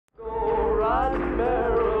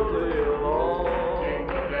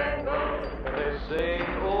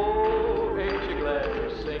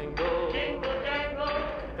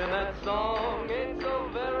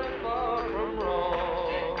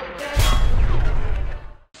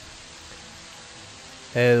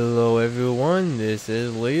Hello everyone, this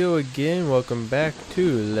is Leo again. Welcome back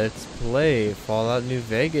to Let's Play Fallout New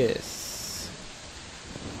Vegas.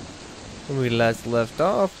 When we last left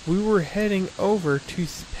off, we were heading over to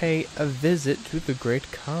pay a visit to the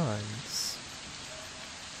Great Khans.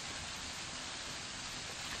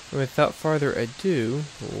 Without further ado,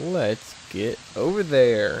 let's get over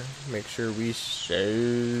there. Make sure we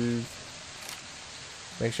save.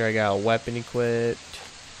 Make sure I got a weapon equipped.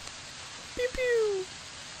 Pew pew!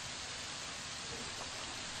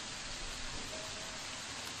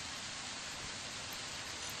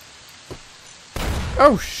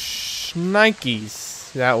 Oh,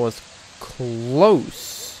 shnikes. That was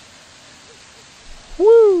close.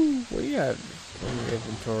 Woo! What do you have in your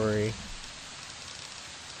inventory?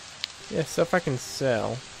 Yeah, stuff I can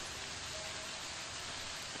sell.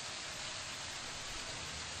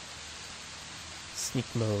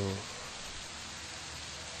 Sneak mode.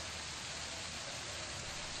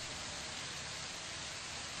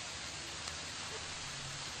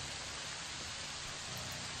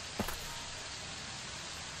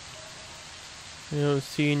 I don't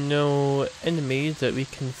see no enemies that we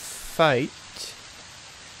can fight.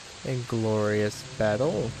 A glorious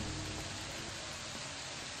battle.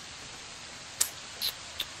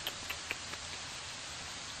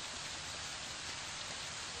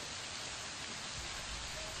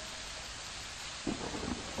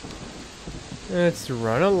 Let's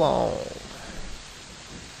run along.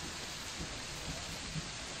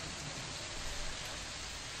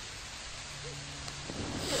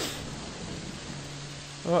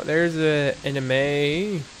 Oh, there's an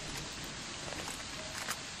enemy.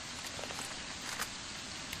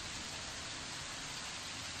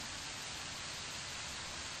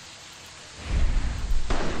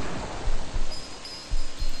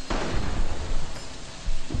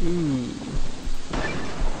 Ooh.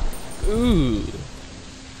 Ooh.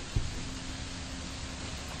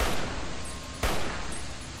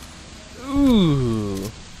 Ooh.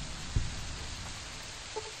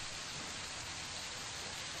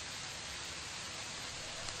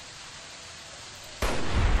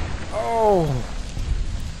 Oh.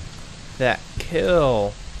 That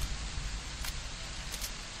kill.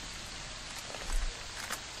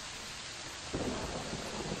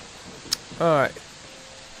 Alright.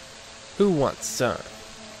 Who wants some?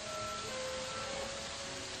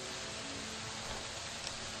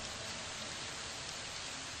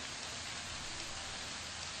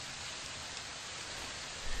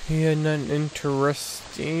 Yeah, nothing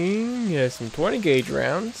interesting. Yeah, some 20 gauge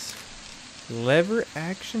rounds. Lever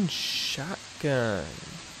action shotgun.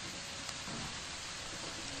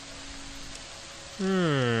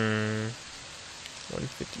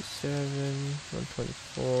 157,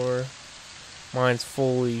 124. Mine's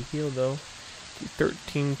fully healed though.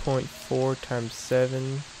 13.4 times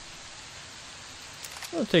 7.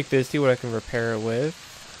 I'll take this, see what I can repair it with.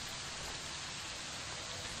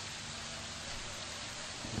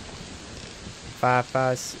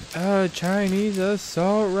 Chinese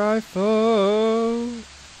assault rifle.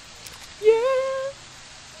 Yeah.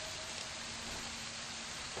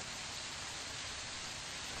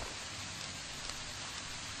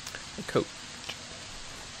 A coat.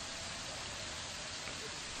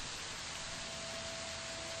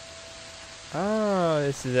 Ah,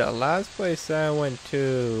 this is the last place I went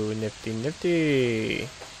to. Nifty, nifty.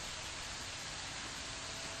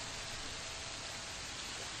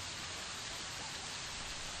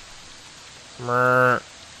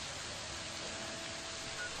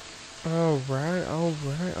 Alright,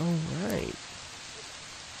 alright.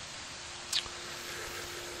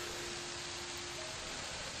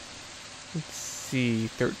 Let's see,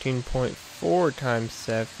 13.4 times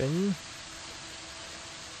 7.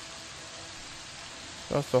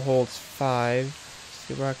 It also holds 5.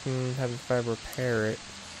 See if I can have if I repair it.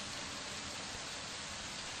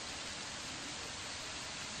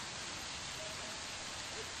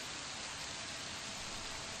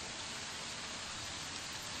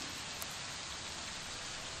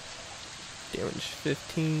 Damage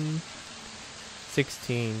 15,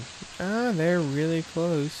 16. Ah, they're really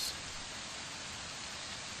close.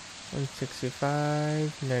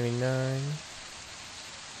 165, 99.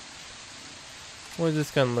 What does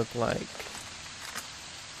this gun look like?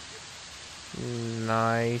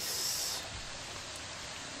 Nice.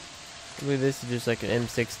 I believe this is just like an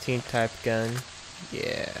M16 type gun.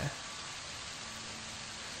 Yeah.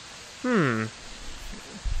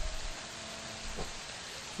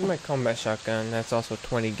 My combat shotgun, that's also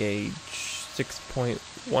 20 gauge,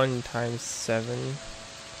 6.1 times 7.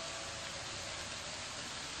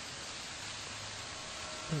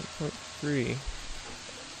 8.3.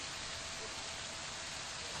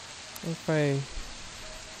 If I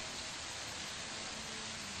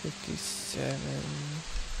 57.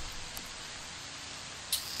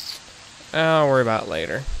 I'll worry about it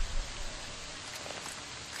later.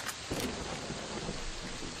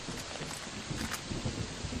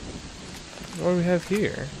 What do we have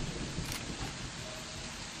here?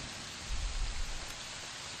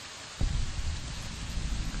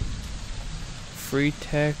 Free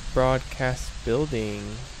Tech Broadcast Building.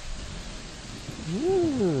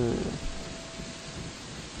 Ooh.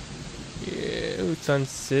 Yeah,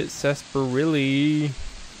 Sunset Sarsaparilla.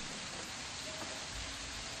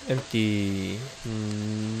 Empty.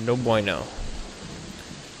 No bueno.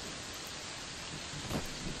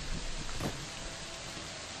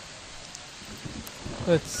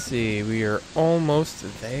 Let's see, we are almost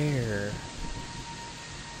there.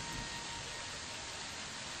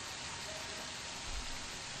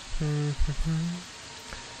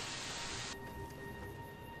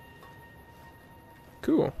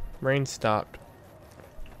 Cool. Rain stopped.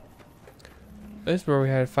 This is where we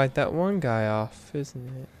had to fight that one guy off, isn't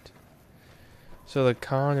it? So the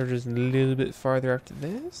cons are just a little bit farther after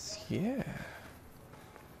this? Yeah.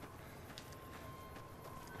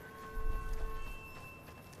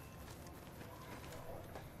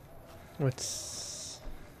 What's...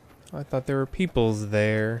 I thought there were peoples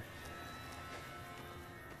there.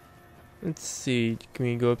 Let's see, can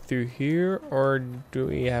we go up through here, or do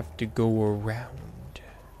we have to go around?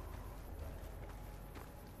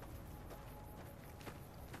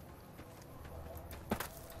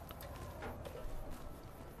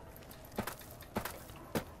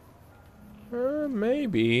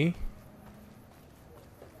 Maybe.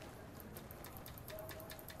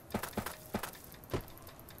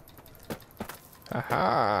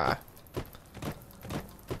 Haha.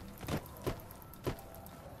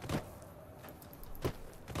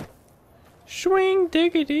 Swing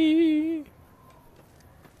diggity.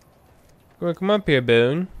 Well, come up here,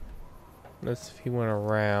 Boone. Let's see if he went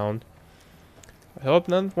around. I hope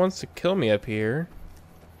none wants to kill me up here.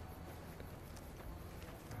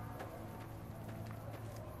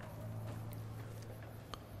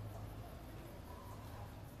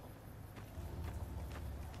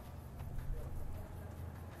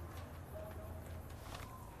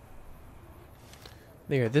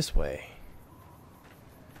 They are this way.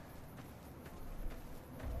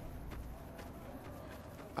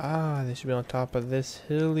 Ah, they should be on top of this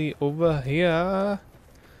hilly over here.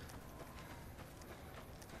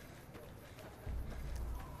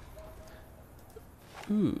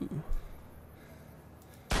 Ooh.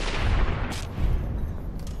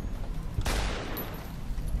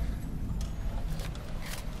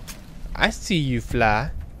 I see you,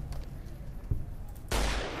 fly.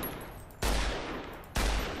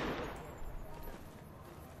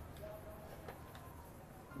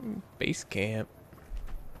 Base camp.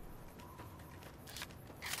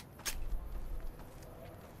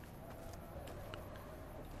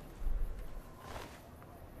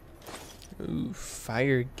 Ooh,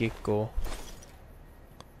 fire gecko.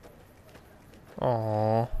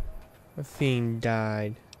 Aww, a fiend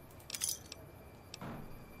died.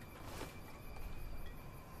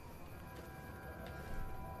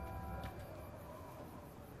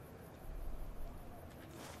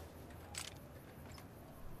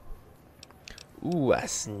 Ooh, a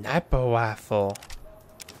sniper rifle.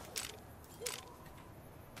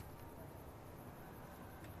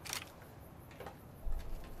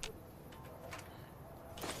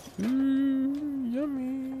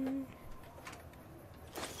 Yummy.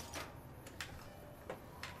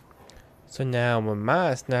 So now when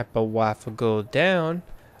my sniper rifle goes down,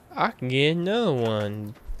 I can get another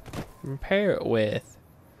one to repair it with.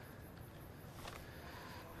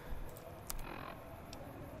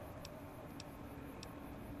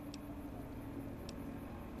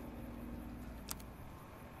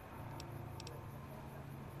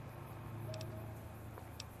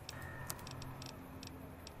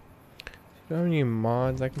 Do I have any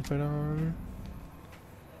mods I can put on?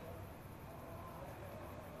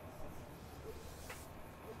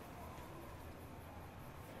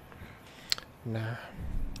 Nah.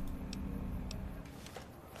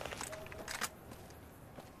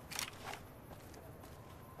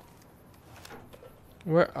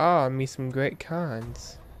 Where are me some great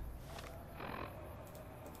cons?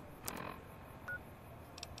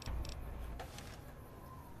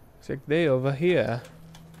 Looks like they over here.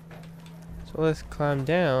 So let's climb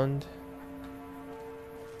down.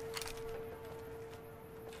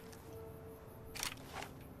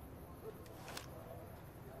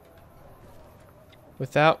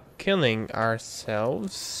 Without killing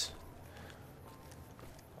ourselves.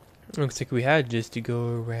 Looks like we had just to go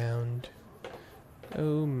around.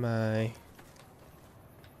 Oh my.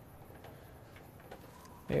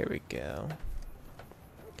 There we go.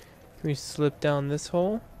 Can we slip down this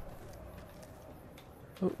hole?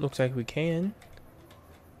 Oh, looks like we can.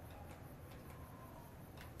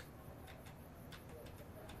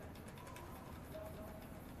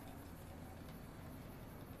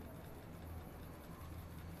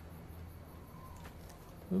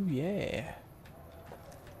 Oh yeah.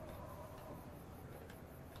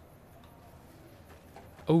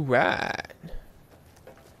 All right.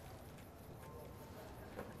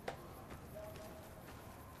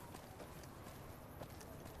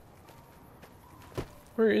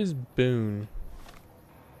 Where is Boone?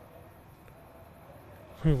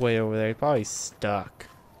 Way over there. He's probably stuck.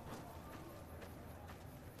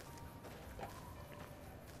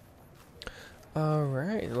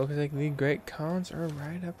 Alright, it looks like the Great Khans are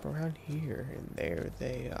right up around here. And there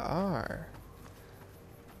they are.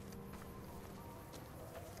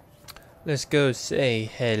 Let's go say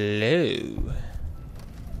hello.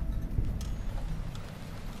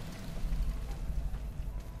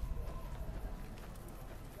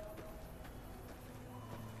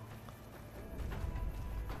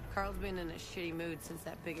 Carl's been in a shitty mood since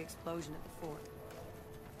that big explosion at the fort.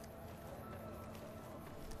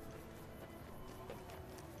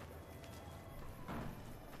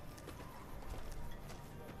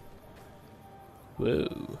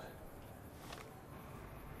 Whoa.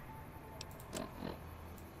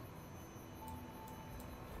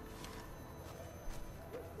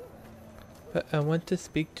 But I want to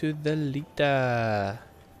speak to the leader.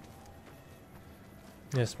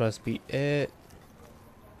 This must be it.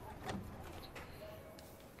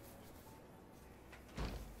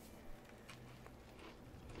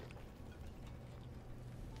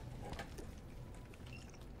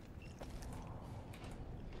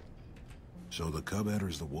 So the cub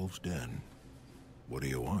enters the wolf's den. What do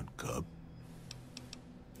you want, cub?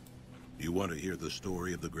 You want to hear the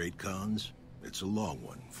story of the Great Khans? It's a long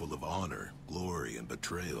one, full of honor, glory, and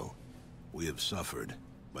betrayal. We have suffered,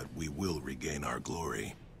 but we will regain our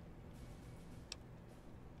glory.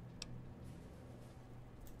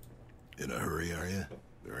 In a hurry, are you?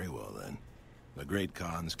 Very well, then. The Great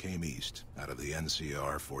Khans came east, out of the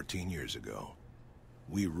NCR 14 years ago.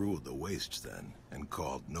 We ruled the wastes then, and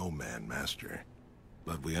called no man master.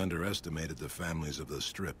 But we underestimated the families of the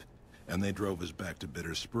Strip, and they drove us back to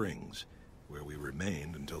Bitter Springs, where we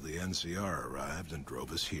remained until the NCR arrived and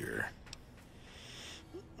drove us here.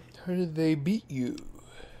 How did they beat you?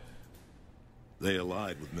 They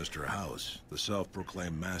allied with Mr. House, the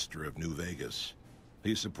self-proclaimed master of New Vegas.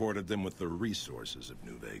 He supported them with the resources of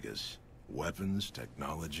New Vegas. Weapons,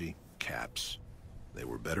 technology, caps. They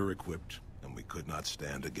were better equipped, and we could not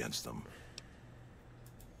stand against them.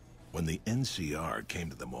 When the NCR came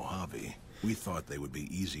to the Mojave, we thought they would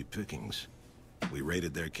be easy pickings. We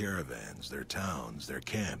raided their caravans, their towns, their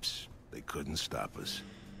camps. They couldn't stop us.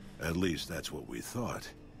 At least that's what we thought.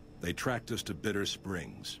 They tracked us to Bitter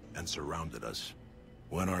Springs and surrounded us.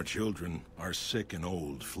 When our children, our sick and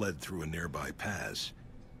old, fled through a nearby pass,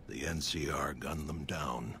 the NCR gunned them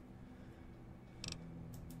down.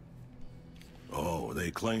 Oh,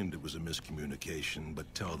 they claimed it was a miscommunication,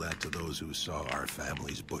 but tell that to those who saw our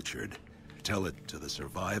families butchered. Tell it to the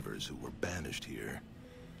survivors who were banished here.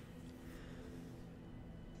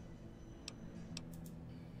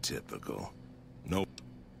 Typical. No.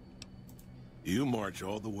 You march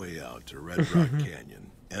all the way out to Red Rock Canyon,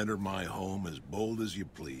 enter my home as bold as you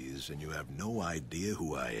please, and you have no idea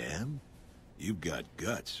who I am? You've got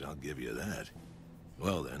guts, I'll give you that.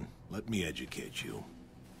 Well then, let me educate you.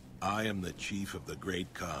 I am the chief of the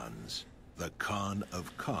Great Khans. The Khan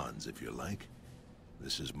of Khans, if you like.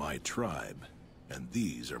 This is my tribe, and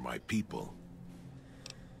these are my people.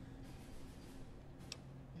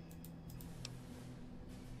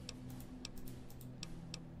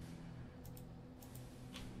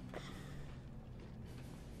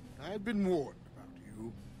 I've been warned about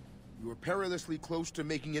you. You are perilously close to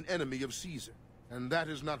making an enemy of Caesar, and that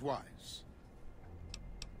is not wise.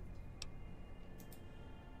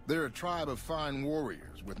 They're a tribe of fine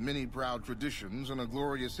warriors with many proud traditions and a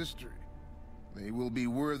glorious history. They will be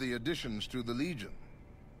worthy additions to the Legion.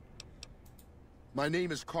 My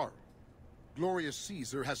name is Carl. Glorious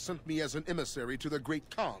Caesar has sent me as an emissary to the Great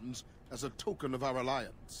Khans as a token of our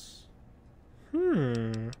alliance.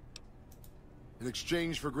 In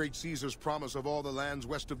exchange for Great Caesar's promise of all the lands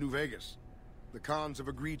west of New Vegas, the Khans have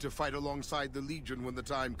agreed to fight alongside the Legion when the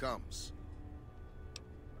time comes.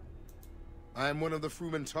 I am one of the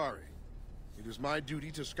Frumentari. It is my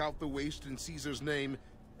duty to scout the waste in Caesar's name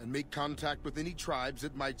and make contact with any tribes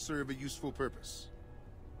that might serve a useful purpose.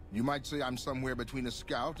 You might say I'm somewhere between a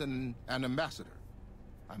scout and an ambassador.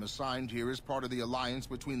 I'm assigned here as part of the alliance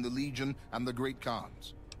between the Legion and the Great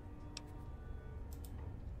Khans.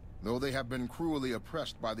 Though they have been cruelly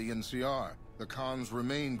oppressed by the NCR, the Khans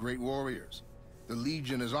remain great warriors. The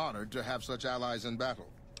Legion is honored to have such allies in battle.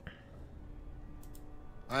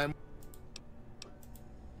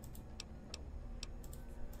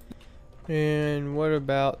 And what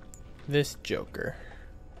about this Joker?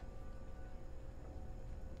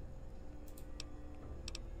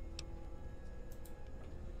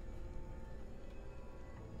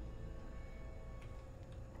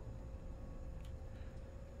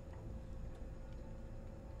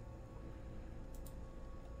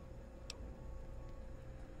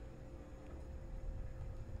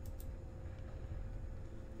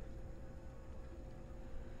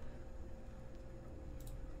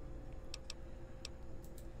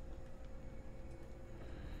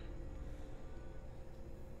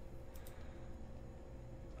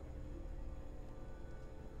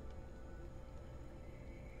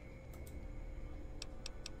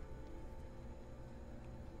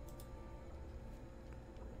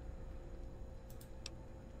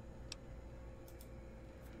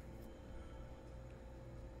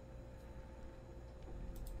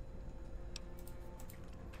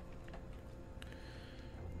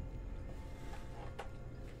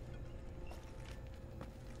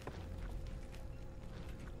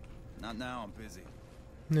 Not now, I'm busy.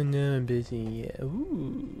 No, I'm busy. Yeah.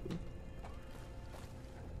 Ooh.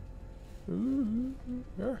 Ooh.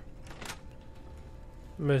 Ah.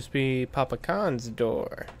 Must be Papa Khan's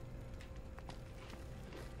door.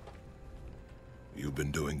 You've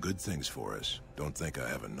been doing good things for us. Don't think I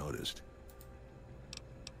haven't noticed.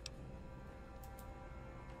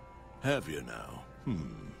 Have you now?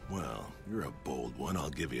 Well, you're a bold one, I'll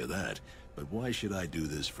give you that. But why should I do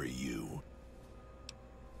this for you?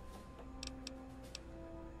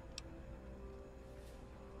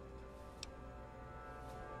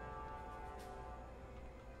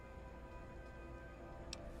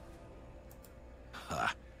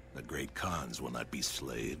 Ha! The great Khans will not be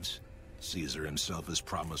slaves. Caesar himself has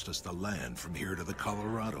promised us the land from here to the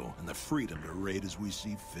Colorado, and the freedom to raid as we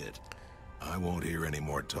see fit. I won't hear any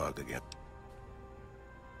more talk again.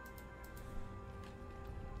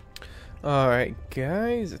 Alright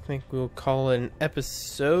guys, I think we'll call it an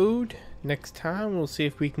episode. Next time we'll see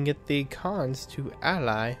if we can get the Khans to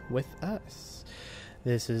ally with us.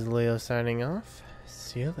 This is Leo signing off.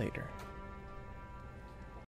 See you later.